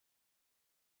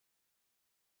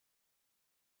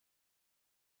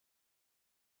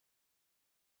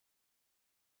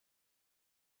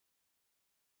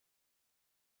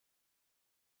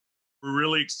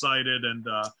really excited, and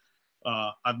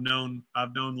I've known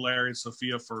Larry and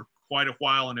Sophia for quite a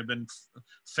while, and have been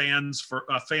fans for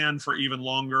a fan for even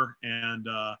longer. And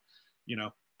you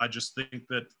know, I just think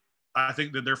that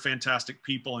they're fantastic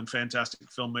people and fantastic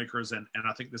filmmakers, and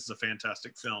I think this is a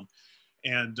fantastic film.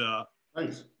 And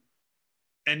Thanks.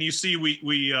 And you see, we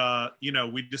you know,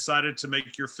 we decided to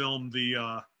make your film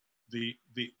the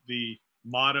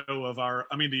motto of our,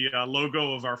 I mean, the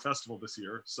logo of our festival this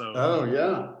year. So. Oh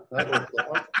yeah, that worked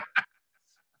out.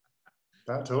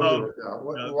 That totally worked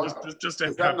out. Just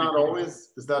is that not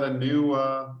always? Is that a new?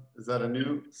 Is that a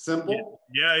new symbol?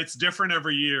 Yeah, it's different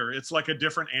every year. It's like a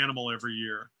different animal every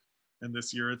year, and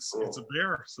this year it's a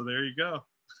bear. So there you go.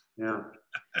 Yeah.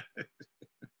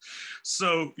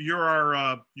 So you're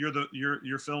our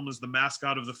your film is the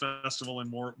mascot of the festival in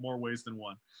more ways than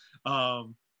one.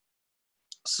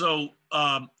 So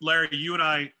Larry, you and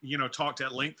I, you know, talked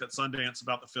at length at Sundance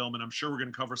about the film, and I'm sure we're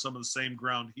going to cover some of the same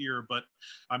ground here, but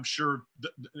I'm sure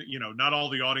you know, not all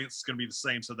the audience is going to be the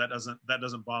same, so that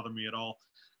doesn't bother me at all,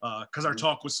 because our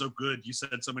talk was so good. You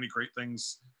said so many great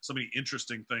things, so many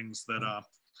interesting things that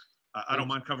I don't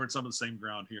mind covering some of the same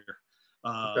ground here.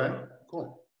 Okay,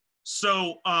 cool.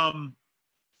 So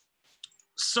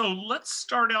so let's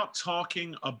start out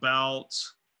talking about,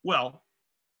 well,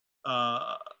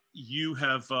 you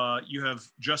have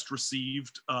just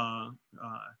received,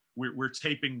 we're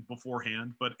taping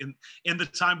beforehand, but in the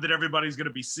time that everybody's going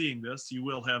to be seeing this, you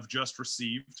will have just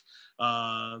received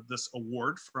this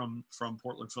award from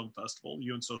Portland Film Festival,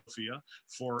 you and Sophia,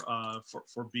 for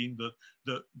being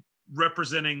the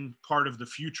representing part of the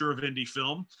future of indie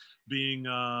film, being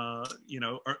you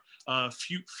know,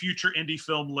 future indie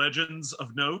film legends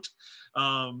of note.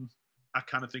 I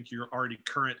kind of think you're already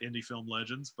current indie film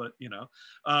legends, but you know.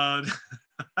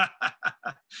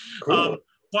 Cool.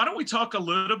 Why don't we talk a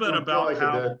little bit about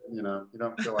how, you know, you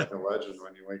don't feel like a legend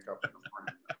when you wake up in the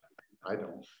morning. I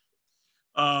don't.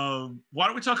 Why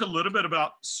don't we talk a little bit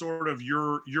about sort of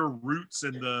your roots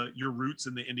in the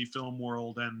indie film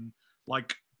world, and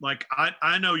like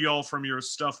I know y'all from your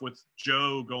stuff with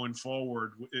Joe going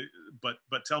forward,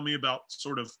 but tell me about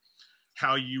sort of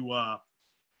how you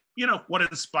you know, what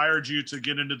inspired you to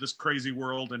get into this crazy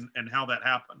world, and how that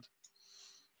happened,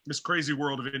 this crazy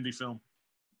world of indie film.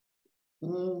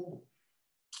 You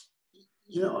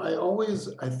know,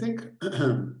 I think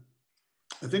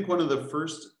I think one of the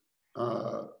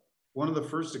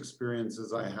first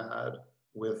experiences I had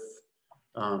with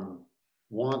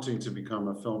wanting to become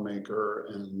a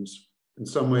filmmaker, and in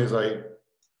some ways I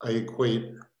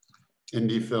equate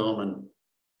indie film and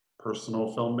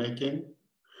personal filmmaking,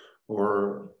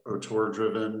 or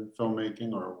auteur-driven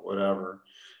filmmaking, or whatever.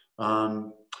 I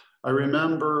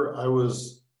remember I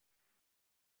was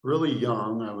really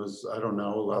young. I was, I don't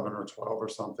know, 11 or 12 or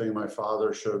something. My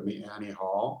father showed me Annie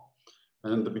Hall.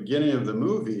 And at the beginning of the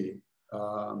movie,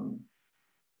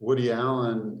 Woody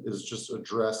Allen is just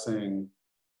addressing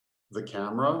the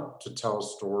camera to tell a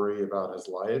story about his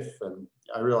life. And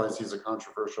I realize he's a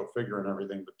controversial figure and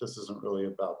everything, but this isn't really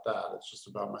about that. It's just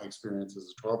about my experience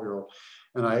as a 12-year-old.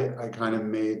 And I kind of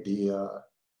made the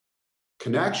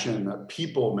connection that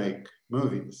people make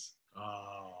movies.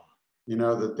 You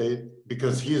know, that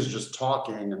because he is just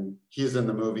talking, and he's in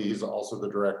the movie, he's also the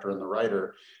director and the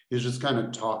writer. He's just kind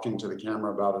of talking to the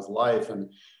camera about his life. And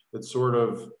it's sort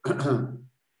of,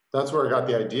 that's where I got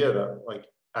the idea that like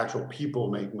actual people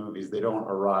make movies. They don't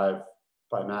arrive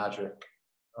by magic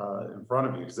in front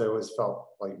of you, because they always felt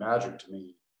like magic to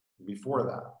me before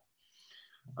that.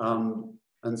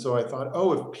 And so I thought,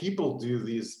 oh, if people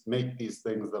make these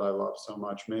things that I love so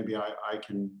much, maybe I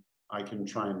can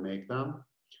try and make them.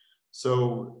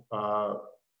 So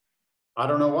I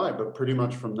don't know why, but pretty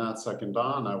much from that second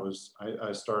on,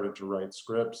 I started to write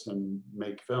scripts and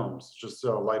make films. Just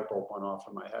so a light bulb went off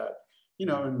in my head, you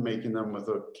know, and making them with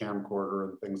a camcorder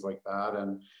and things like that.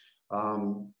 And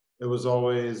it was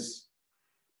always,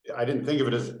 I didn't think of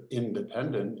it as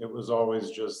independent. It was always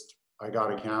just, I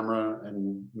got a camera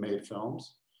and made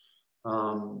films.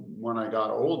 When I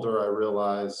got older, I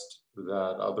realized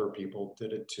that other people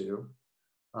did it too.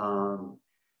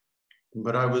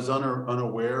 But I was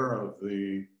unaware of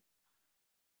the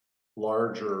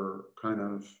larger kind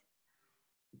of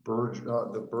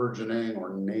the burgeoning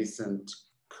or nascent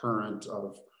current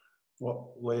of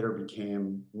what later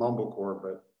became mumblecore,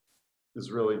 but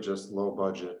is really just low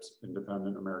budget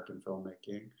independent American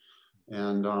filmmaking.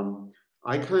 And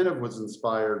I kind of was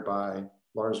inspired by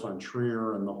Lars von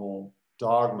Trier and the whole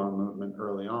Dogma movement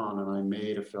early on, and I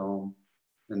made a film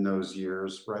in those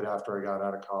years, right after I got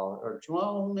out of college, or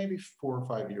well, maybe 4 or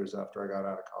 5 years after I got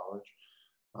out of college.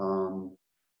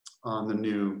 on the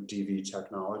new DV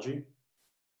technology,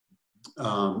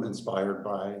 inspired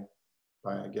by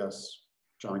I guess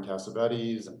John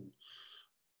Cassavetes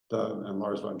and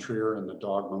Lars von Trier and the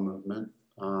Dogma movement.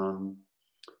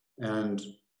 And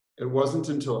it wasn't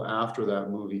until after that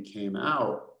movie came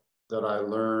out that I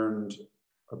learned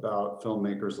about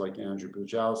filmmakers like Andrew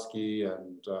Bujalski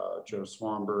and Joe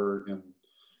Swanberg and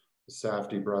the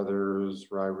Safdie brothers,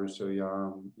 Rai Russo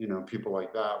Young, you know, people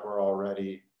like that were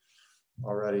already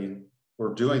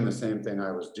were doing the same thing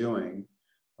I was doing.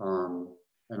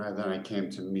 And then I came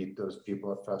to meet those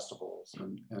people at festivals,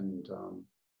 and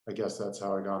I guess that's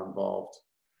how I got involved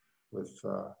with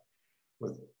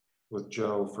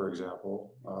Joe, for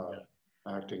example,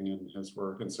 acting in his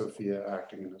work, and Sophia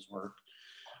acting in his work.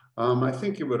 I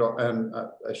think it would, and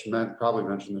I should probably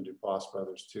mention the Duplass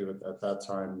brothers too. At that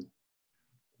time,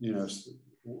 you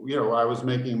know, I was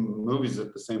making movies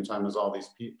at the same time as all these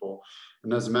people.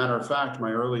 And as a matter of fact,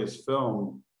 my earliest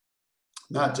film,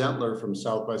 Matt Dentler from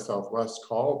South by Southwest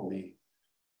called me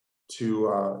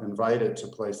to invite it to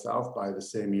play South by the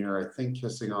same year. I think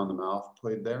Kissing on the Mouth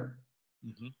played there.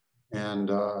 Mm-hmm.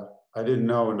 And I didn't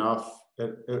know enough.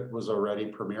 It was already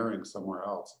premiering somewhere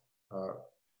else,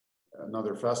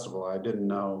 another festival. I didn't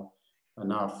know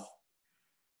enough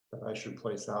that I should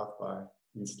play South by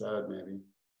instead, maybe.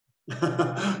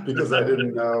 Because I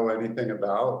didn't know anything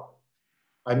about.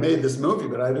 I made this movie,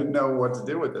 but I didn't know what to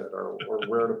do with it or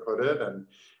where to put it. And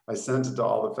I sent it to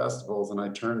all the festivals, and I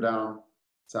turned down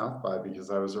South by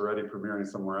because I was already premiering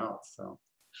somewhere else. So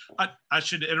I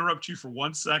should interrupt you for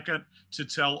 1 second to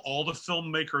tell all the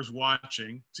filmmakers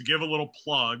watching, to give a little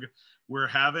plug. We're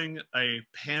having a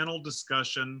panel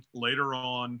discussion later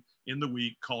on in the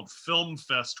week called Film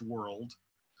Fest World.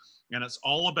 And it's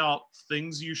all about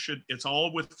things it's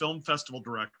all with film festival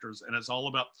directors, and it's all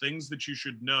about things that you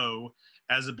should know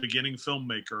as a beginning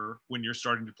filmmaker when you're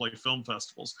starting to play film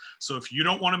festivals. So if you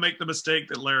don't want to make the mistake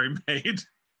that Larry made,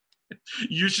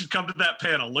 you should come to that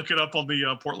panel. Look it up on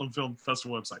the Portland Film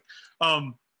Festival website.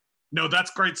 No,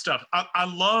 that's great stuff. I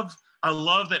love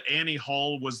that Annie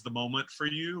Hall was the moment for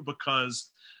you,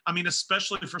 because, I mean,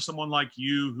 especially for someone like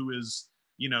you who is,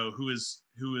 you know, who is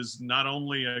not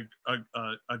only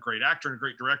a great actor and a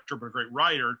great director, but a great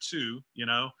writer too, you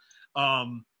know.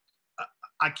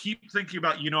 I keep thinking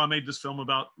about, you know, I made this film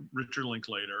about Richard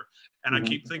Linklater, and I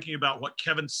keep thinking about what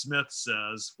Kevin Smith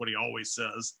says, what he always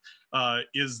says, but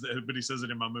he says it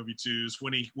in my movie too, is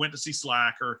when he went to see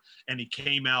Slacker and he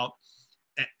came out,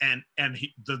 and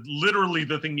literally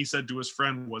the thing he said to his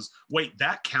friend was, "Wait,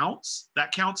 that counts?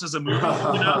 That counts as a movie?"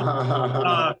 You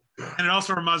know? And it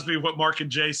also reminds me of what Mark and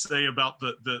Jay say about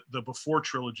the Before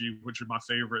trilogy, which are my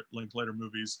favorite Linklater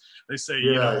movies. They say,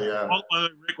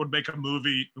 Rick would make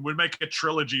a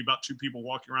trilogy about two people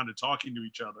walking around and talking to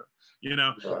each other, you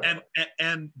know.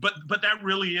 But that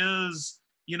really is,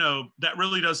 you know, that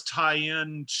really does tie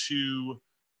into,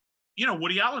 you know,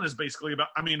 Woody Allen is basically about,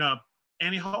 I mean,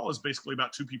 Annie Hall is basically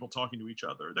about two people talking to each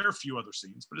other. There are a few other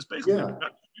scenes, but it's basically about two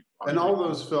people. And all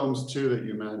those films too that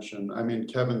you mentioned, I mean,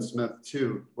 Kevin Smith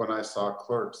too, when I saw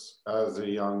Clerks as a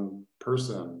young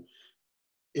person,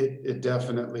 it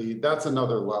definitely, that's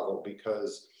another level,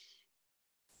 because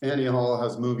Annie Hall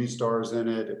has movie stars in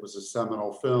it. It was a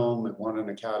seminal film. It won an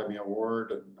Academy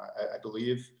Award, and I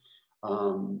believe.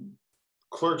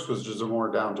 Clerks was just a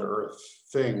more down-to-earth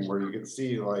thing where you could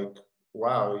see, like,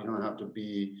 wow, you don't have to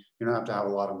have a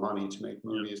lot of money to make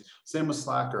movies. Same with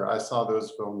Slacker. I saw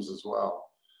those films as well.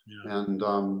 And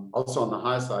also on the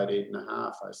high side, 8.5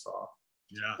 I saw.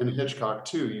 And Hitchcock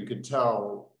too. You could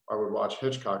tell, I would watch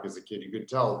Hitchcock as a kid. You could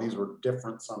tell these were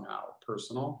different somehow,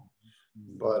 personal.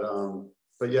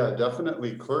 But yeah,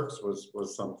 definitely Clerks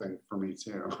was something for me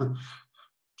too.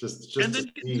 just and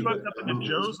then you swept up into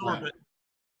Joe's orbit.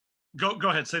 Go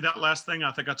ahead, say that last thing.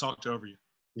 I think I talked over you.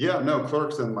 Yeah, no,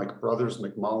 Clerks and like Brothers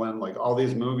McMullen, like all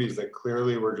these movies that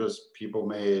clearly were just people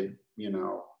made, you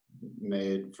know,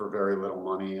 made for very little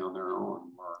money on their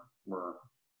own, were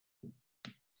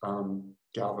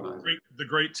galvanizing. The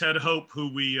great Ted Hope,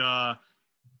 who we, I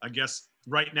guess,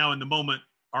 right now in the moment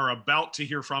are about to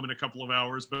hear from in a couple of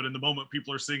hours, but in the moment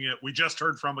people are seeing it, we just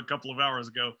heard from a couple of hours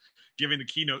ago, giving the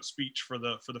keynote speech for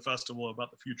the festival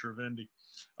about the future of indie.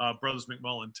 Brothers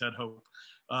McMullen, Ted Hope,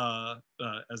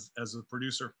 as a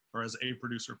producer, or as a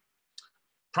producer.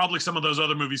 Probably some of those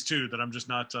other movies too that I'm just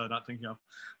not thinking of.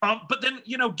 But then,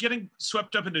 you know, getting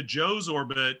swept up into Joe's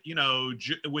orbit, you know,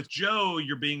 with Joe,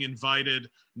 you're being invited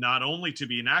not only to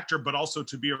be an actor, but also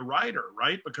to be a writer,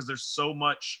 right? Because there's so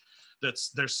much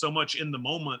in the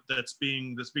moment that's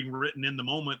being written in the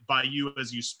moment by you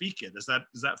as you speak it. Is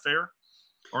that fair?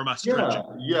 Or am I stretching?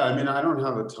 Yeah. I mean, I don't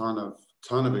have a ton of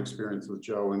ton of experience with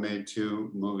Joe. We made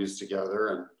 2 movies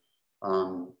together,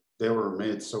 and they were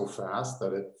made so fast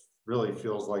that it really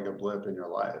feels like a blip in your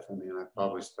life. I mean, I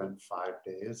probably spent 5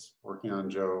 days working on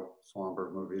Joe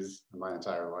Swanberg movies in my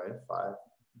entire life, 5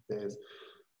 days.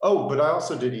 Oh, but I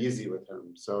also did Easy with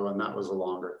him. So, and that was a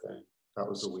longer thing. That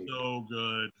was a week. So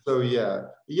good. So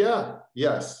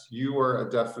yes, you are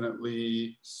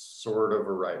definitely sort of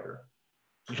a writer.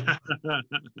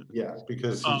 Yeah,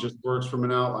 because he just works from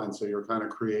an outline. So you're kind of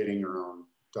creating your own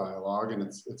dialogue, and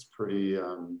it's pretty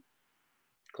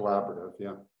collaborative.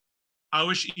 Yeah. I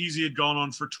wish Easy had gone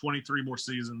on for 23 more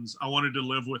seasons. I wanted to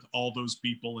live with all those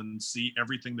people and see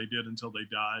everything they did until they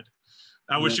died.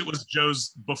 I wish it was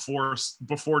Joe's before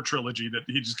trilogy that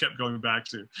he just kept going back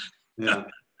to. Yeah,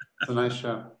 it's a nice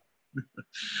show.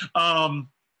 And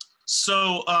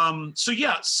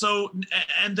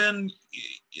then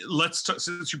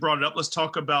since you brought it up, let's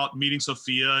talk about meeting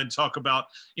Sophia and talk about,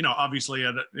 obviously,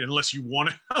 unless you want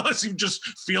to, unless you just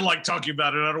feel like talking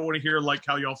about it. I don't want to hear like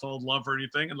how y'all fell in love or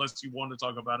anything, unless you want to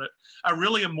talk about it. I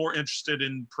really am more interested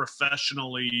in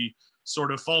professionally,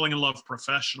 sort of falling in love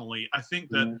professionally. I think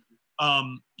that,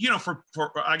 for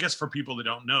I guess for people that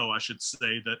don't know, I should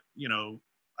say that,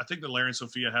 I think that Larry and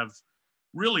Sophia have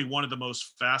really one of the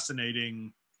most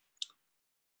fascinating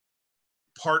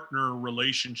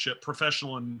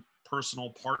professional and personal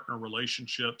partner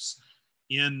relationships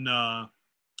in the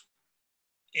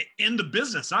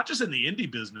business, not just in the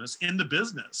indie business, in the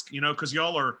business, because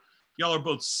y'all are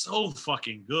both so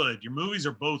fucking good. Your movies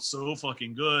are both so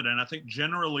fucking good. And I think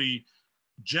generally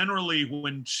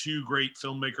when 2 great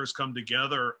filmmakers come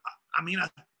together, I mean,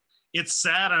 it's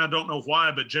sad and I don't know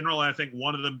why, but generally I think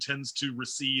one of them tends to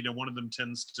recede and one of them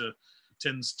tends to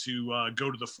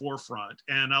go to the forefront.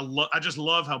 And I just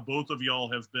love how both of y'all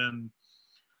have been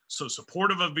so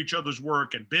supportive of each other's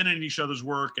work and been in each other's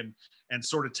work and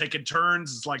sort of taken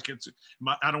turns. It's like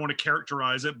I don't want to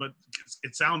characterize it, but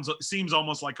it seems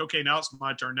almost like, okay, now it's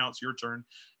my turn, now it's your turn.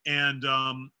 And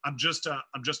I'm just a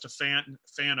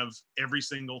fan of every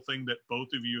single thing that both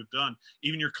of you have done,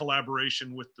 even your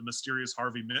collaboration with the mysterious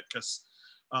Harvey Mitkus.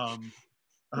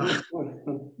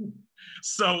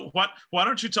 So why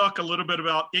don't you talk a little bit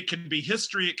about, it can be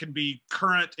history, it can be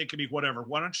current, it can be whatever.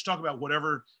 Why don't you talk about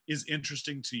whatever is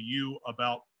interesting to you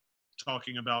about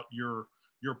talking about your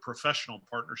professional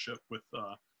partnership with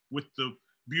the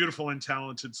beautiful and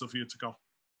talented Sophia Takal?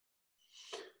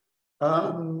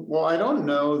 Well, I don't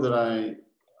know that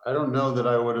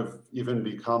I would have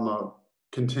even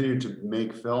continued to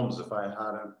make films if I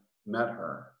hadn't met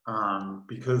her,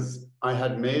 because I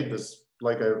had made this,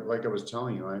 like I was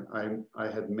telling you, I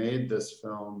had made this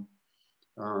film,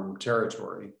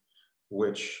 Territory,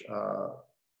 which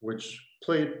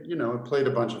played, it played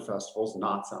a bunch of festivals,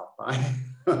 not South by,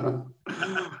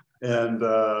 and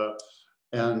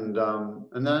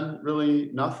then really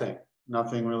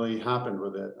nothing really happened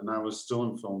with it. And I was still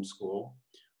in film school,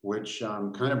 which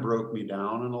kind of broke me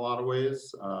down in a lot of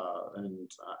ways. And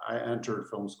I entered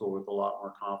film school with a lot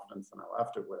more confidence than I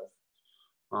left it with.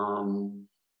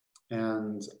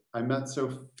 And I met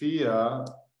Sophia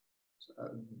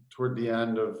toward the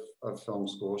end of film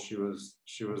school. She was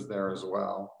there as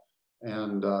well.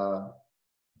 And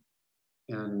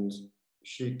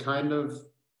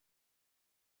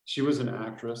she was an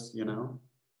actress,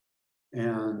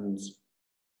 and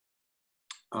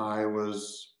I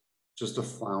was just a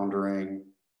floundering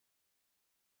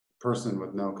person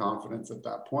with no confidence at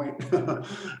that point. I'd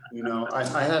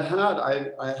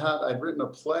written a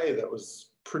play that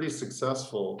was pretty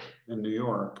successful in New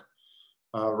York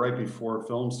right before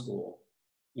film school,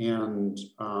 and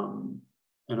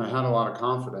I had a lot of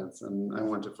confidence, and I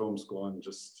went to film school and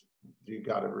just, you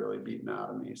got it really beaten out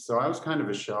of me. So I was kind of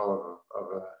a shell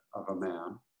of a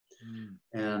man.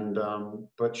 And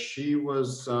but she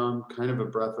was kind of a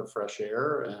breath of fresh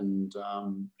air, and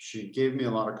she gave me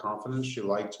a lot of confidence. She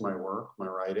liked my work, my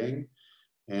writing,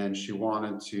 and she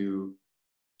wanted to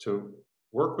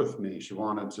work with me. She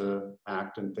wanted to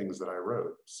act in things that I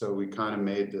wrote. So we kind of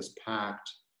made this pact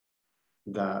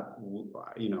that, we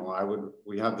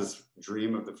had this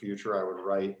dream of the future. I would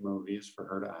write movies for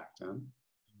her to act in,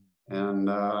 and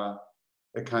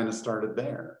it kind of started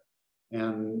there.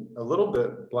 And a little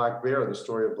bit, Black Bear, the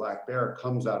story of Black Bear,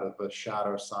 comes out of the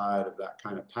shadow side of that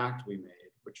kind of pact we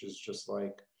made, which is just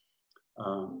like,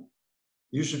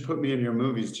 you should put me in your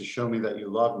movies to show me that you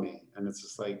love me. And it's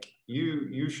just like,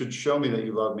 you should show me that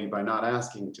you love me by not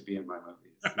asking to be in my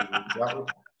movies.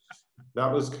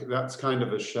 That's kind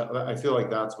of I feel like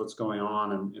that's what's going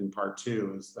on in part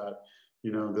 2, is that,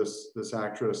 this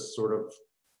actress sort of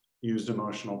used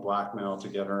emotional blackmail to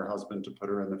get her husband to put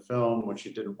her in the film, which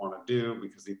he didn't want to do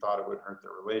because he thought it would hurt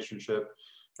their relationship.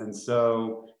 And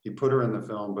so he put her in the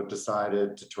film, but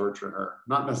decided to torture her,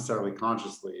 not necessarily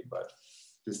consciously, but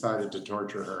decided to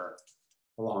torture her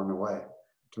along the way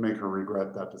to make her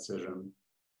regret that decision.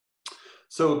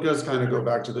 So it does kind of go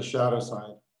back to the shadow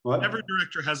side. What? Every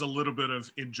director has a little bit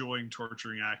of enjoying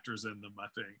torturing actors in them. I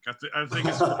think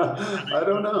it's. I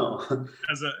don't know.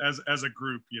 As a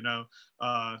group, you know.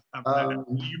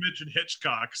 You mentioned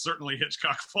Hitchcock. Certainly,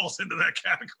 Hitchcock falls into that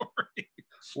category.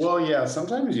 Well, yeah.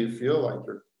 Sometimes you feel like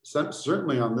you're.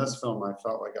 Certainly on this film, I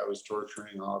felt like I was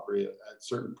torturing Aubrey at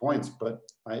certain points, but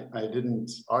I didn't.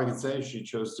 All I can say is she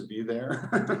chose to be there,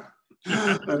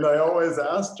 and I always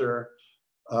asked her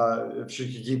if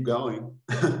she could keep going.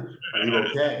 Are you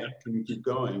okay? Can you keep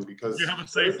going? Because you have a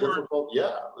safe word. Difficult.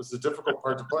 Yeah, it was a difficult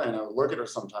part to play, and I would look at her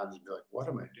sometimes and be like, "What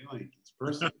am I doing to this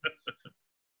person?"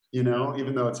 You know,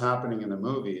 even though it's happening in the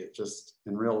movie, it just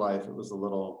in real life it was a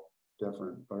little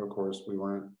different. But of course, we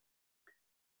weren't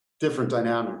different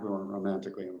dynamic. We weren't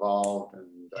romantically involved, and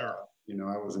you know,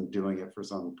 I wasn't doing it for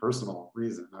some personal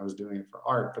reason. I was doing it for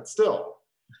art, but still.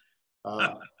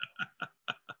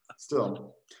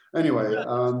 Still. Anyway,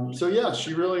 so yeah,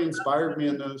 she really inspired me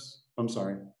in those. I'm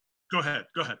sorry. Go ahead.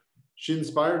 She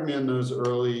inspired me in those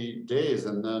early days.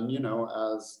 And then, you know,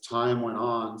 as time went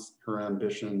on, her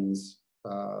ambitions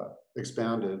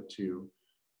expanded to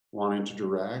wanting to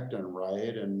direct and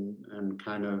write and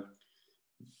kind of,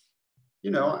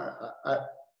 you know,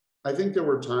 I think there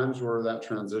were times where that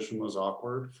transition was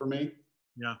awkward for me.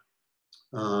 Yeah.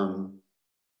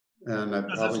 And I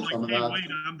probably like, some of hey, that. wait,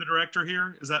 I'm the director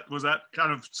here. Was that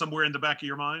kind of somewhere in the back of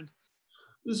your mind?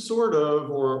 Sort of,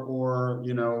 or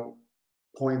you know,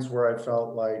 points where I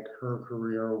felt like her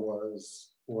career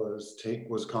was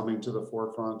coming to the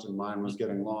forefront and mine was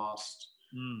getting lost.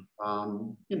 You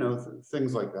know,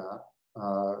 things like that.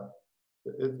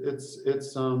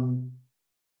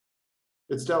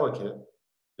 It's delicate.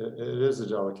 It is a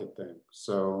delicate thing.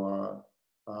 So.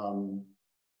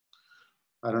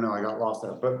 I don't know, I got lost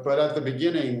there. But at the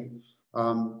beginning,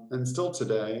 and still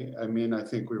today, I mean, I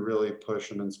think we really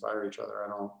push and inspire each other.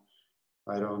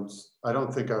 I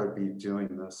don't think I would be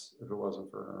doing this if it wasn't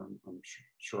for her. I'm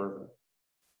sure of it.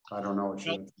 I don't know what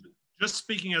she would think. Just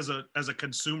speaking as a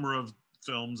consumer of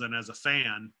films and as a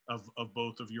fan of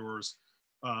both of yours,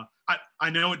 I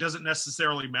know it doesn't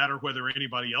necessarily matter whether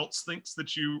anybody else thinks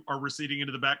that you are receding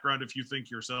into the background if you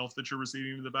think yourself that you're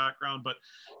receding into the background. But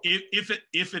if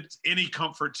it's any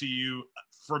comfort to you,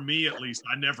 for me at least,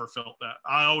 I never felt that.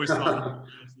 I always thought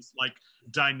it was this like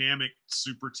dynamic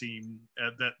super team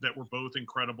that were both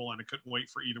incredible, and I couldn't wait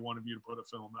for either one of you to put a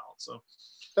film out. So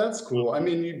that's cool. I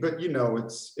mean, but you know,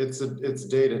 it's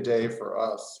day to day for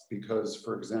us because,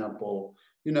 for example,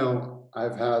 you know,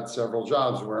 I've had several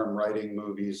jobs where I'm writing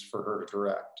movies for her to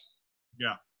direct.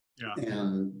 Yeah.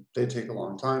 And they take a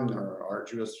long time. They're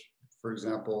arduous. For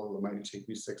example, it might take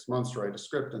me 6 months to write a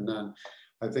script. And then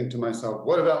I think to myself,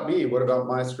 what about me? What about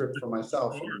my script for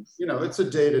myself? And, you know, it's a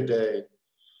day-to-day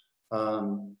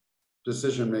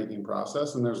decision-making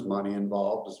process, and there's money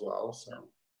involved as well. So,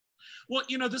 well,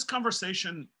 you know, this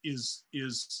conversation is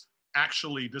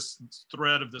actually, this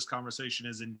thread of this conversation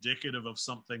is indicative of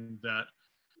something that,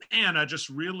 man, I just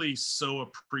really so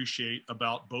appreciate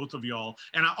about both of y'all.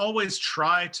 And I always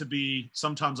try to be,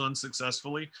 sometimes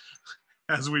unsuccessfully,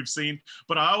 as we've seen,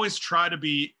 but I always try to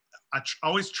be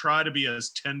as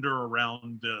tender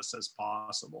around this as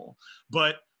possible.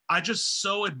 But I just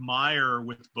so admire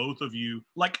with both of you.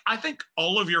 Like, I think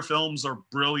all of your films are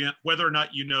brilliant, whether or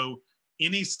not you know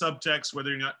any subtext,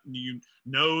 whether or not you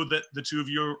know that the two of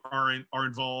you are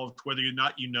involved, whether or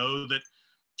not you know that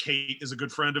Kate is a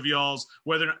good friend of y'all's,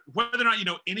 whether or not you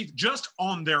know any, just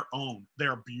on their own,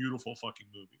 they're beautiful fucking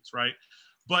movies, right?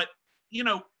 But, you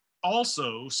know,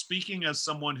 also speaking as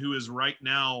someone who is right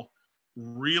now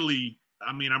really,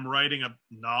 I mean, I'm writing a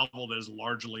novel that is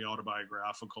largely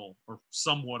autobiographical or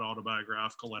somewhat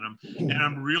autobiographical, and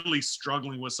I'm really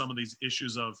struggling with some of these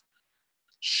issues of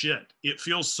shit. It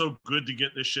feels so good to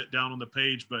get this shit down on the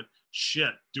page, but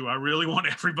shit, do I really want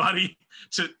everybody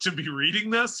to be reading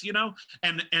this, you know?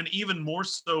 And even more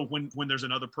so when there's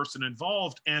another person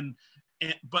involved.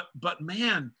 But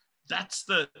man, that's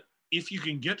if you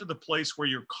can get to the place where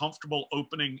you're comfortable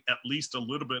opening at least a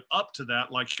little bit up to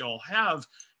that, like y'all have,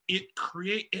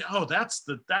 that's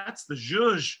the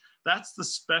zhuzh, that's the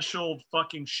special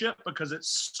fucking shit, because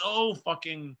it's so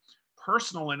fucking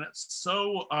personal and it's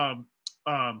so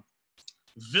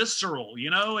visceral, you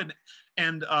know, and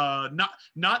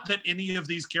not that any of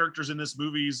these characters in these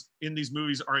movies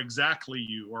are exactly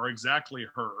you or exactly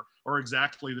her or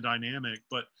exactly the dynamic,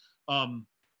 but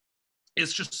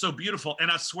It's just so beautiful.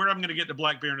 And I swear I'm going to get to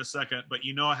Black Bear in a second, but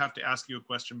you know I have to ask you a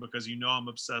question because you know I'm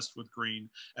obsessed with green.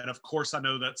 And of course I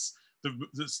know that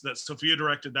Sophia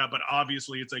directed that, but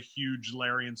obviously it's a huge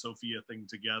Larry and Sophia thing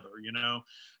together, you know?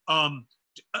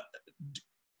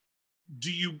 Do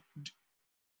you,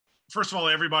 first of all,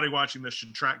 everybody watching this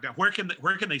should track down, where can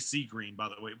they see green, by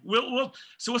the way? We'll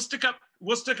stick up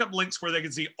links where they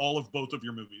can see all of both of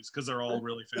your movies because they're all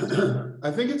really fantastic.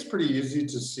 I think it's pretty easy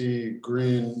to see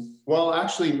green. Well,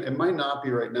 actually, it might not be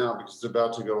right now because it's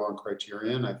about to go on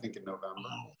Criterion, I think in November.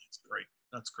 Oh, that's great.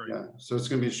 That's great. Yeah, so it's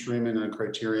going to be streaming on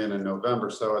Criterion in November.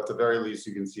 So at the very least,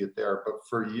 you can see it there. But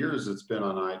for years, it's been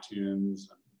on iTunes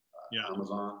and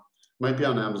Amazon. Might be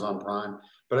on Amazon Prime.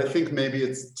 But I think maybe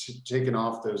it's taken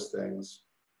off those things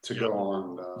to go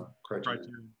on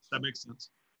Criterion. That makes sense.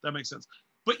 That makes sense.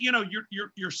 But you know,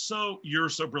 you're so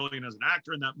brilliant as an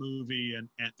actor in that movie, and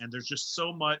there's just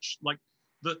so much, like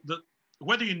the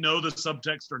whether you know the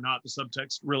subtext or not, the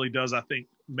subtext really does, I think,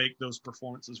 make those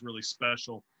performances really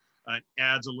special. It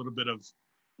adds a little bit of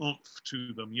oomph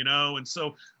to them, you know? And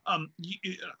so I'm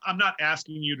not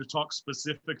asking you to talk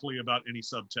specifically about any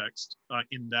subtext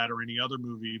in that or any other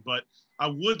movie, but I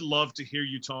would love to hear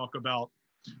you talk about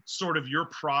sort of your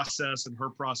process and her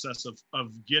process of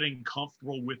getting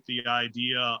comfortable with the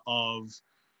idea of,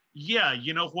 yeah,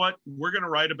 you know what, we're going to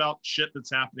write about shit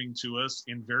that's happening to us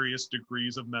in various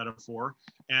degrees of metaphor,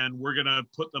 and we're going to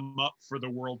put them up for the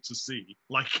world to see.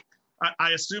 Like,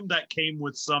 I assume that came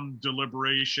with some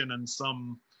deliberation and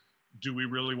some, do we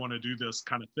really want to do this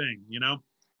kind of thing, you know?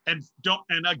 And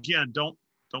again, don't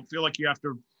feel like you have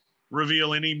to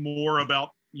reveal any more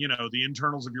about, you know, the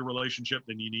internals of your relationship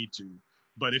than you need to.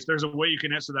 But if there's a way you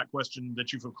can answer that question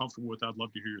that you feel comfortable with, I'd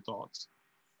love to hear your thoughts.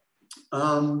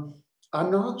 I'm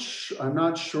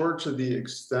not sure to the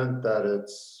extent that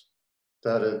it's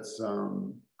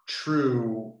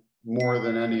true more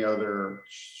than any other.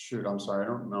 Shoot, I'm sorry, I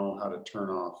don't know how to turn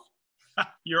off.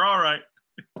 You're all right.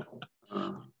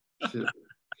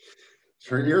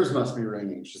 Her ears must be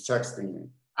ringing. She's texting me.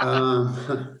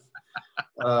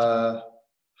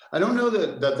 I don't know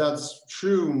that's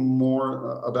true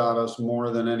more about us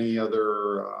more than any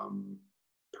other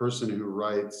person who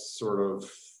writes sort of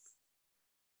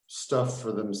stuff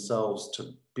for themselves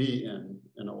to be in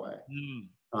a way.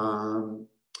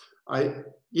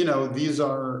 These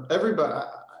are everybody.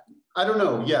 I don't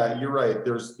know. Yeah, you're right.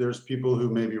 There's people who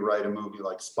maybe write a movie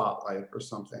like Spotlight or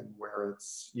something where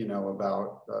it's, you know,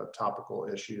 about a topical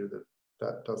issue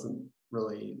that doesn't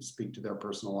really speak to their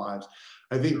personal lives.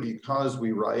 I think because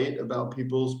we write about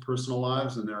people's personal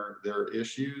lives and their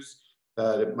issues,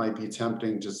 that it might be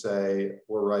tempting to say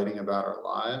we're writing about our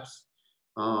lives.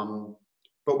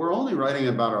 But we're only writing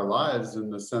about our lives in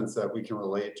the sense that we can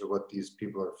relate to what these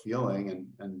people are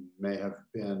feeling and may have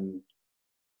been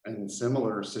in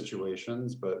similar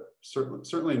situations, but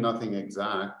certainly nothing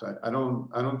exact. I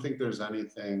don't think there's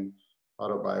anything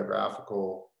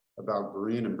autobiographical about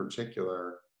Green in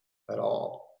particular at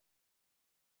all.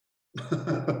 I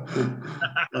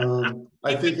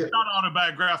think it's not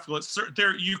autobiographical. It's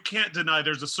there. You can't deny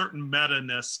there's a certain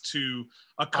meta-ness to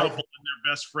a couple and their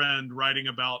best friend writing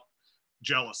about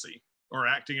jealousy or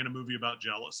acting in a movie about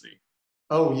jealousy.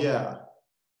 Oh yeah,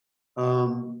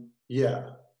 yeah.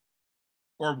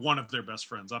 Or one of their best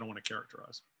friends. I don't want to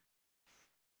characterize.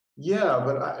 Yeah,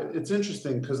 but it's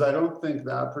interesting because I don't think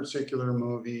that particular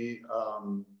movie.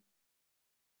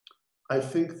 I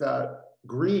think that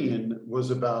Green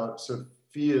was about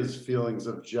Sophia's feelings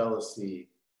of jealousy,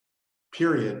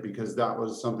 period, because that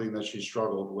was something that she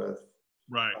struggled with,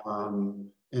 right,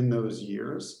 in those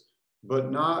years,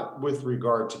 but not with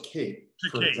regard to Kate,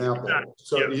 for example. Exactly.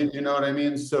 So yeah. You know what I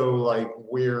mean? So like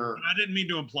I didn't mean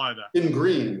to imply that. In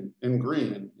Green,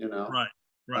 you know.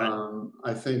 Right.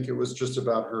 I think it was just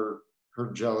about her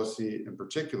jealousy in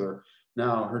particular.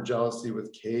 Now, her jealousy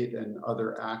with Kate and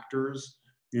other actors,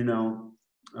 you know,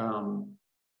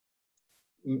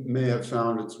 may have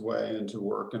found its way into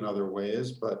work in other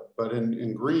ways, but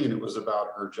in Green, it was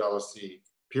about her jealousy,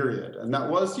 period. And that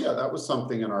was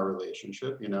something in our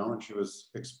relationship, you know, and she was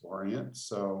exploring it.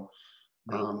 So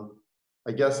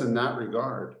I guess in that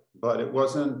regard, but it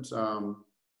wasn't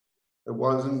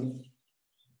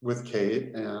with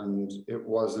Kate, and it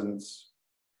wasn't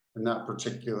in that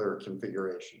particular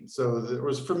configuration. So there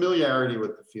was familiarity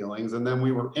with the feelings, and then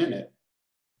we were in it,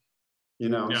 you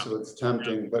know. So it's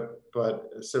tempting, but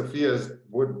Sophia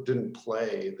didn't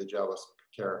play the jealous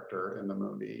character in the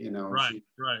movie, you know. She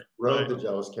wrote the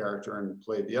jealous character and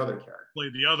played the other character.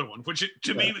 Played the other one, which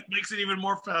to me makes it even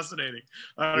more fascinating.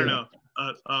 I don't know.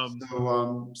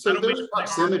 So there's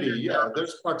proximity. Yeah,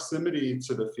 there's proximity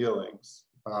to the feelings.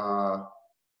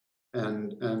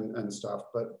 and stuff.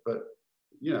 But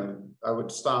you know, I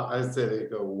would stop. I'd say they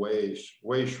go way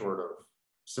short of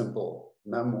simple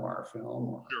memoir film.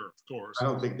 Or, Sure, of course. I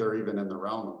don't think they're even in the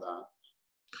realm of that.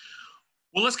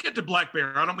 Well, let's get to Black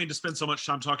Bear. I don't mean to spend so much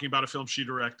time talking about a film she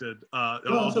directed. No,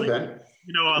 it's okay.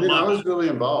 You know, I was really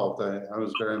involved. I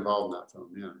was very involved in that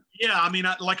film. Yeah. Yeah, I mean,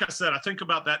 like I said, I think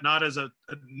about that not as a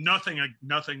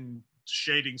nothing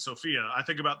shading Sophia. I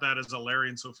think about that as a Larry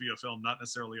and Sophia film, not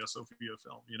necessarily a Sophia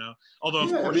film. You know, although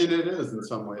Yeah, of course, I mean, it is in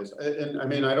some ways. And I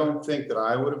mean, I don't think that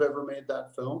I would have ever made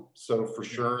that film. So for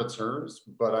sure it's hers,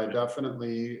 but I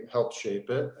definitely helped shape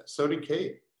it. So did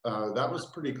Kate. That was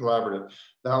pretty collaborative.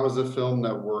 That was a film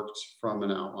that worked from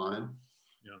an outline,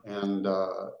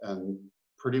 and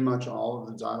pretty much all of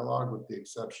the dialogue, with the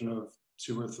exception of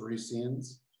 2 or 3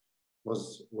 scenes,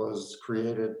 was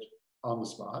created on the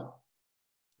spot.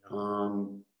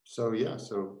 So yeah,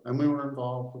 and we were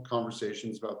involved with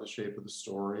conversations about the shape of the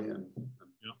story, and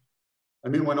I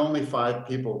mean, when only 5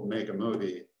 people make a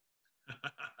movie,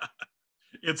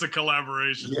 it's a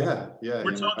collaboration. Yeah,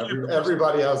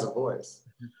 everybody has a voice.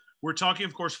 We're talking,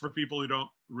 of course, for people who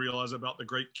don't realize, about the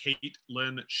great Kate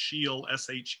Lynn Sheil,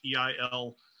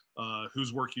 Sheil,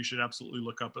 whose work you should absolutely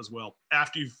look up as well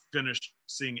after you've finished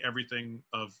seeing everything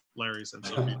of Larry's and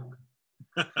Sophie.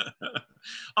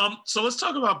 So let's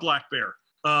talk about Black Bear,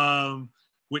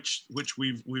 which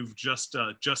we've just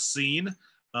seen,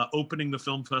 opening the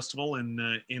film festival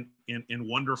in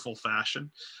wonderful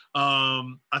fashion.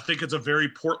 I think it's a very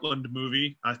Portland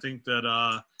movie. I think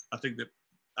that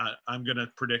I'm going to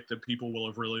predict that people will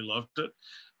have really loved it.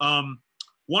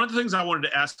 One of the things I wanted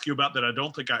to ask you about that I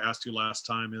don't think I asked you last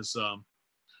time is,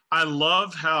 I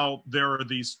love how there are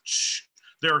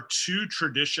 2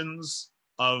 traditions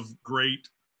of great,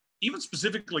 even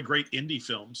specifically great indie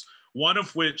films. One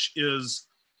of which is,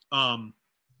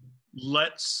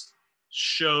 let's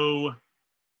show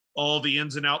all the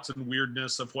ins and outs and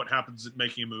weirdness of what happens at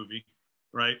making a movie,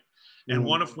 right? And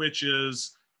one of which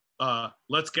is,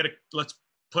 let's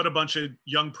put a bunch of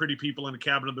young, pretty people in a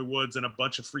cabin in the woods, and a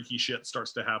bunch of freaky shit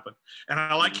starts to happen. And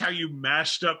I like how you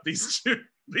mashed up these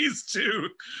two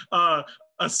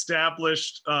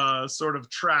established sort of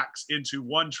tracks into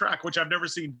one track, which I've never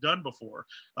seen done before,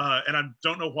 and I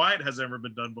don't know why it has ever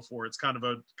been done before. It's kind of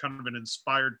an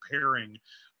inspired pairing.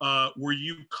 Were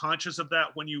you conscious of that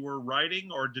when you were writing,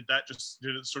 or did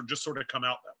it sort of come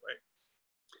out that way?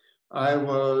 I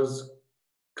was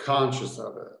conscious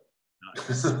of it.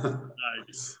 Nice.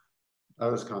 Nice. I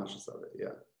was conscious of it.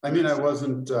 Yeah. I mean, it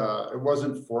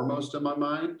wasn't foremost in my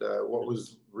mind. What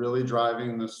was really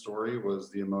driving the story was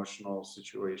the emotional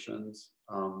situations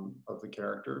of the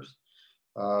characters.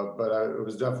 But I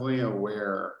was definitely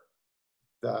aware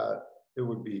that it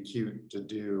would be cute to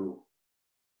do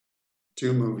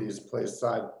 2 movies placed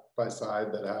side by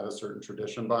side that had a certain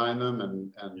tradition behind them,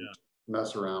 and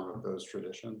mess around with those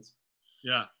traditions.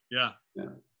 Yeah.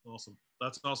 Awesome.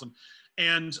 That's awesome.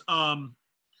 And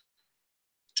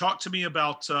talk to me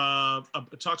about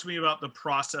the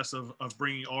process of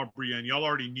bringing Aubrey in. Y'all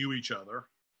already knew each other.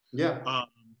 Yeah.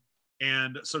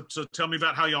 And so tell me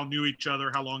about how y'all knew each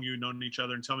other, how long you've known each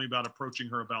other, and tell me about approaching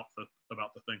her about the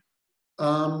thing.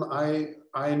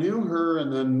 I knew her,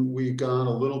 and then we got a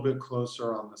little bit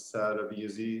closer on the set of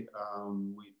Easy.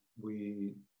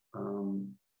 We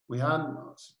had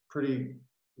a pretty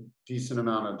decent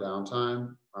amount of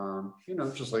downtime, you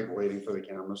know, just like waiting for the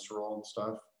cameras to roll and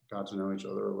stuff. Got to know each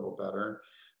other a little better,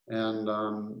 and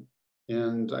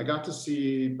I got to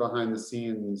see behind the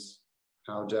scenes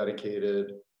how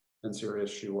dedicated and serious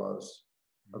she was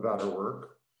about her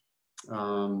work,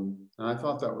 and I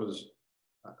thought it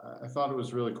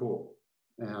was really cool,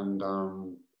 and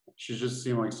she just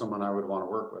seemed like someone I would want to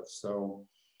work with. So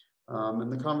in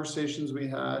the conversations we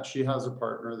had, she has a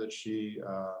partner that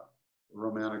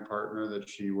romantic partner that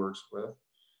she works with,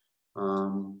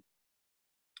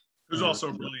 who's also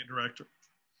a brilliant director.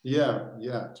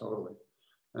 Yeah, totally.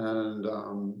 And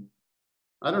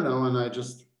I don't know, and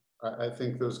I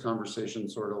think those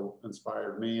conversations sort of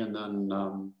inspired me, and then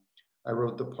I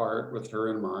wrote the part with her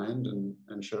in mind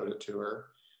and showed it to her,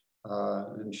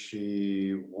 and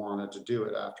she wanted to do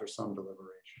it after some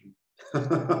deliberation.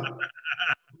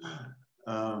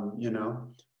 You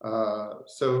know,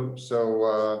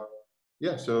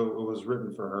 yeah, so it was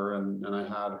written for her, and I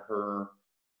had her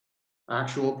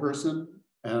actual person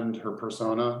and her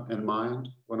persona in mind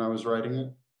when I was writing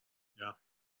it.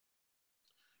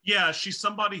 Yeah, she's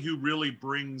somebody who really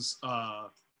brings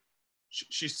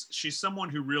she's someone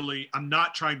who really, I'm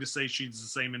not trying to say she's the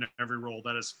same in every role.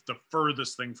 That is the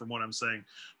furthest thing from what I'm saying,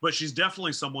 but she's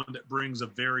definitely someone that brings a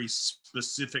very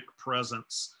specific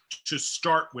presence to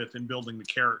start with in building the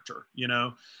character, you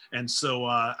know? And so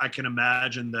I can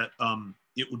imagine that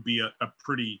it would be a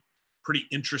pretty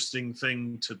interesting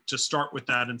thing to start with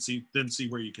that and see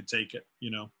where you could take it,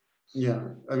 you know? Yeah,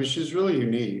 I mean, she's really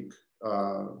unique,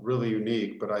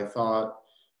 but I thought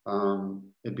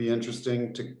it'd be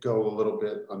interesting to go a little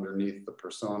bit underneath the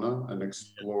persona and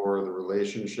explore the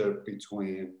relationship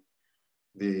between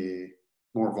the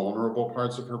more vulnerable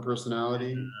parts of her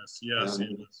personality and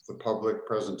the public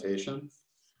presentation.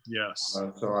 Yes.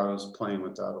 So I was playing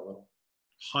with that a little.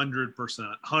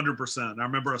 100%. I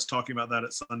remember us talking about that at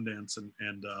Sundance,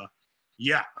 and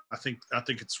yeah, I think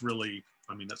it's really,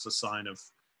 I mean, that's a sign of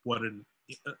what a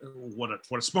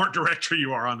smart director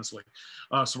you are, honestly,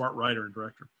 smart writer and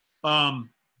director. And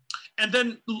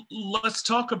then let's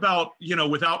talk about, you know,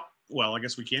 well, I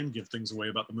guess we can give things away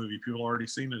about the movie. People have already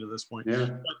seen it at this point. Yeah.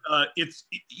 But it's,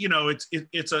 you know,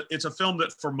 it's a film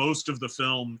that for most of the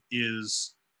film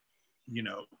is, you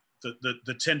know,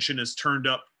 the tension is turned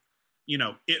up. You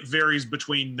know, it varies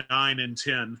between 9 and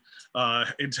 10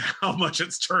 into how much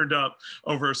it's turned up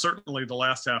over certainly the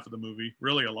last half of the movie,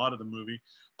 really a lot of the movie.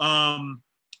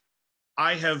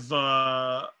 I have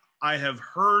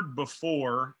heard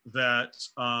before that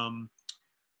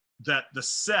that the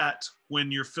set,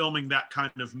 when you're filming that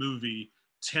kind of movie,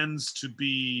 tends to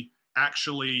be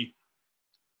actually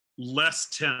less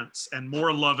tense and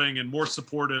more loving and more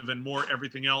supportive and more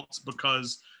everything else,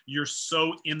 because you're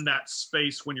so in that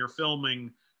space when you're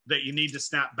filming that you need to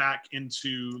snap back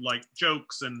into like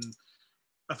jokes and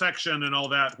affection and all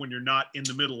that when you're not in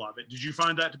the middle of it. Did you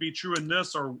find that to be true in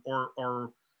this, or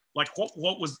like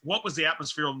what was the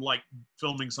atmosphere like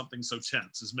filming something so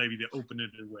tense, is maybe the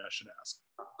open-ended way I should ask.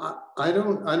 I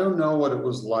don't know what it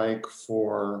was like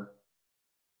for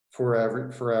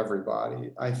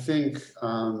everybody. I think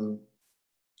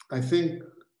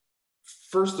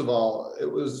first of all, it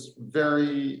was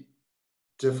very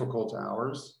difficult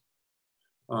hours.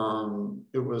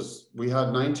 We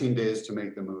had 19 days to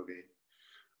make the movie.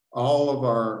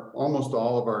 Almost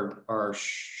all of our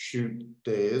shoot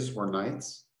days were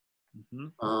nights,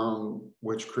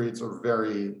 which creates a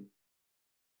very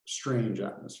strange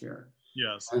atmosphere.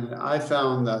 Yes. And I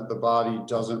found that the body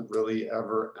doesn't really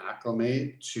ever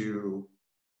acclimate to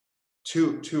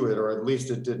it, or at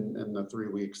least it didn't in the 3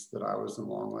 weeks that I was in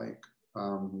Long Lake.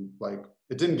 Like,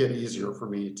 it didn't get easier for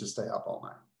me to stay up all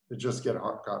night. It just got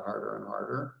harder and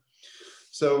harder.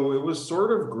 So it was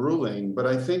sort of grueling, but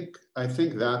I think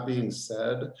that being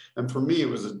said, and for me, it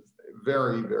was a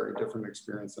very, very different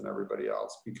experience than everybody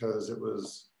else, because it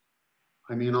was,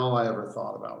 I mean, all I ever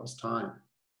thought about was time.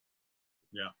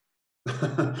 Yeah.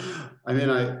 I mean,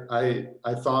 I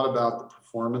thought about the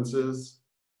performances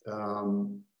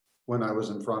when I was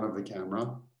in front of the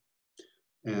camera,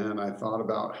 and I thought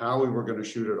about how we were going to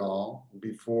shoot it all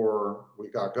before we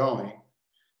got going.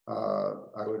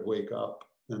 I would wake up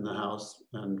in the house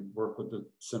and work with the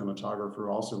cinematographer who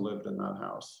also lived in that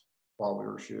house while we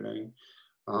were shooting.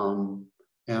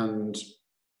 And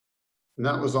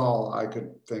that was all I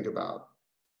could think about,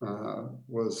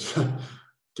 was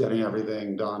getting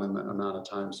everything done in the amount of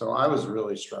time. So I was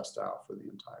really stressed out for the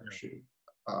entire shoot.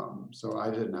 So I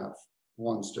didn't have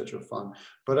one stitch of fun.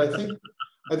 But I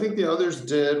think the others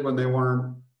did when they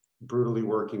weren't brutally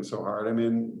working so hard. I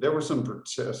mean, there were some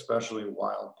especially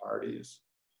wild parties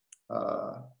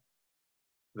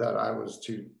that I was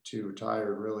too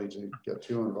tired really to get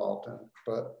too involved in.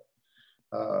 But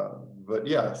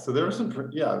yeah, so there were some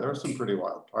pretty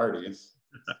wild parties.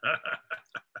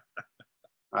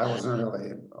 I wasn't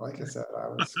really, like I said, I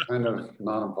was kind of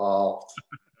not involved.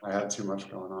 I had too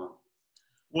much going on.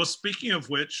 Well, speaking of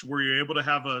which, were you able to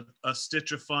have a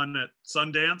stitch of fun at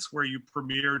Sundance, where you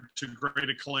premiered to great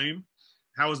acclaim?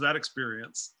 How was that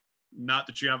experience? Not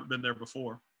that you haven't been there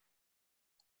before.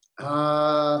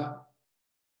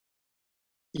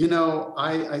 You know,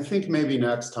 I think maybe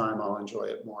next time I'll enjoy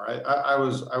it more. I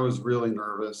was really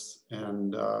nervous,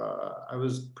 and I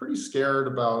was pretty scared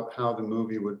about how the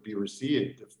movie would be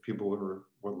received, if people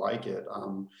would like it.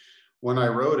 When I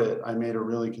wrote it, I made a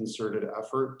really concerted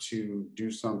effort to do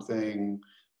something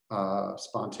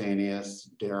spontaneous,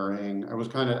 daring.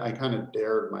 I kind of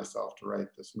dared myself to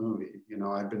write this movie. You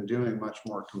know, I've been doing much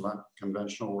more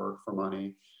conventional work for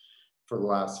money for the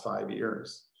last 5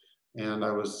 years, and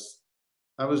I was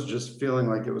just feeling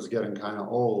like it was getting kind of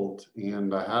old,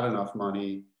 and I had enough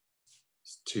money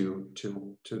to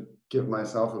give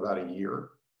myself about a year,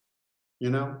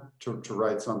 you know, to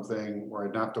write something where I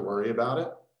didn't have to worry about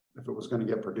it. if it was going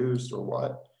to get produced or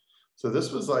what. So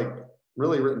this was like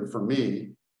really written for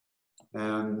me.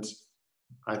 And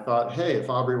I thought, hey, if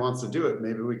Aubrey wants to do it,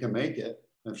 maybe we can make it.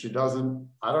 If she doesn't,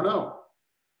 I don't know.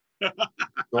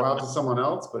 Go out to someone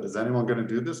else, but is anyone going to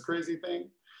do this crazy thing?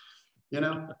 You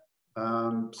know?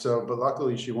 But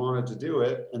luckily she wanted to do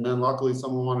it. And then luckily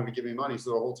someone wanted to give me money.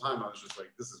 So the whole time I was just like,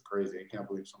 this is crazy. I can't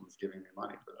believe someone's giving me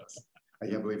money for this. I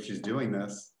can't believe she's doing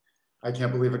this. I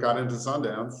can't believe it got into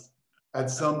Sundance. At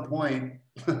some point,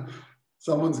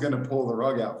 someone's going to pull the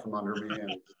rug out from under me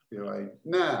and be like,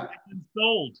 nah. It's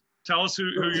sold. Tell us who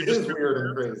you just. It is distributor weird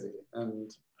and crazy,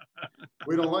 and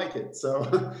we don't like it. So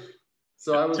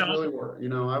I was really worried. You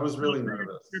know, I was really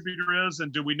nervous. Distributor is,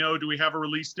 and do we have a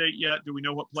release date yet? Do we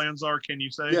know what plans are? Can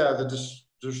you say? Yeah, the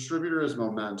distributor is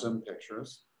Momentum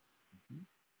Pictures.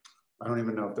 I don't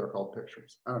even know if they're called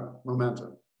Pictures. I don't know,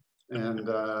 Momentum, and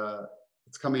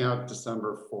it's coming out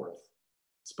December 4th.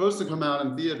 It's supposed to come out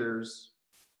in theaters.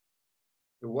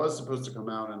 It was supposed to come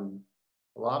out in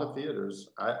a lot of theaters.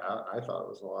 I thought it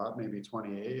was a lot, maybe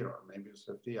 28 or maybe it was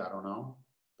 50, I don't know.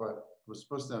 But it was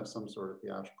supposed to have some sort of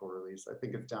theatrical release. I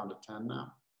think it's down to 10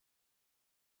 now.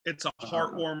 It's a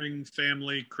heartwarming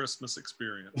family Christmas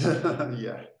experience.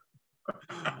 Yeah.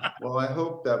 Well, I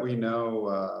hope that we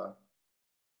know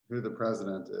who the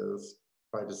president is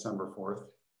by December 4th.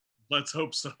 Let's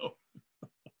hope so.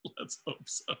 Let's hope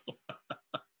so.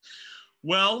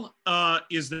 Well,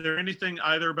 is there anything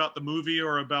either about the movie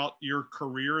or about your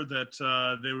career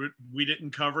that we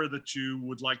didn't cover that you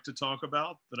would like to talk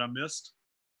about that I missed?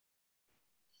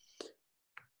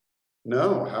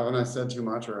 No, haven't I said too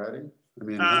much already? I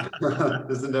mean,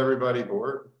 isn't everybody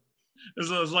bored? It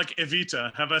was like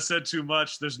Evita. Have I said too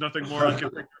much? There's nothing more I can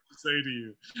think of to say to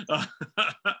you.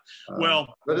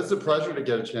 Well, but it's a pleasure to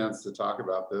get a chance to talk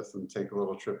about this and take a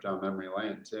little trip down memory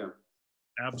lane too.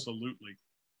 Absolutely.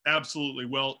 Absolutely.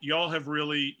 Well, y'all have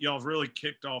really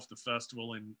kicked off the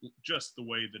festival in just the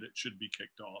way that it should be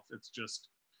kicked off. It's just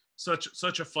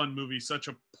such a fun movie, such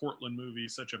a Portland movie,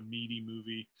 such a meaty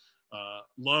movie.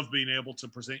 Love being able to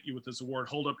present you with this award.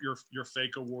 Hold up your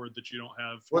fake award that you don't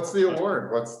have. What's the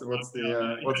award? What's it we called?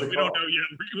 Don't know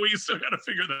yet. We still got to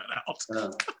figure that out.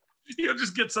 Yeah. You'll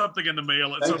just get something in the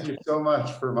mail. Thank you so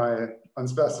much for my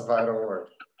unspecified award.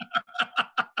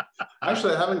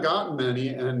 Actually, I haven't gotten many,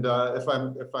 and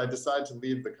if I decide to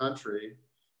leave the country,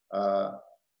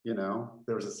 you know,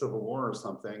 there's a civil war or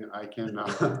something, I can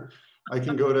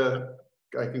go to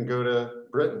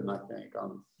Britain. I think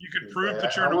you could prove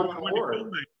that you're an award.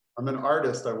 I'm an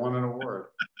artist. I won an award.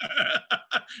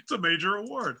 It's a major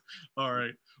award. All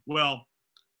right. Well,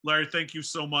 Larry, thank you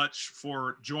so much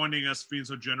for joining us, being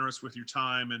so generous with your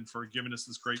time, and for giving us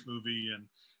this great movie. And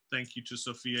thank you to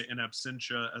Sophia in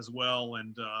absentia as well.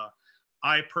 And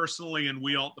I personally, and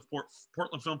we all at the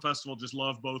Portland Film Festival, just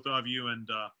love both of you, and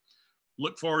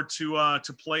look forward to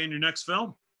playing your next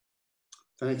film.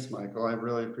 Thanks, Michael. I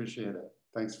really appreciate it.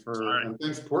 Thanks and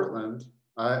thanks, Portland.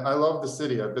 I love the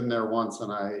city. I've been there once,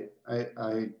 and I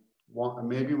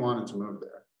maybe wanted to move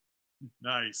there.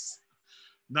 Nice.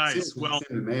 It seemed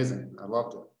amazing. I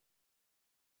loved it.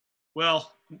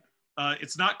 Well,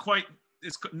 it's not quite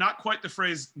the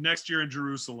phrase "next year in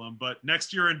Jerusalem," but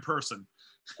next year in person.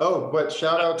 Oh, but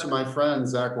shout out to my friend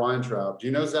Zach Weintraub. Do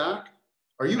you know Zach?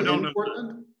 Are you in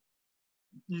Portland?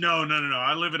 No.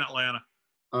 I live in Atlanta.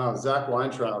 Oh, Zach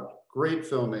Weintraub, great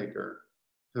filmmaker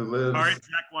who lives. All right,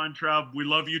 Zach Weintraub, we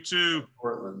love you too.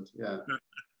 Portland, yeah.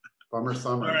 Bummer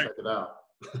Summer, check it out.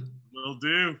 Will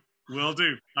do. All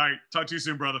right, talk to you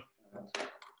soon, brother.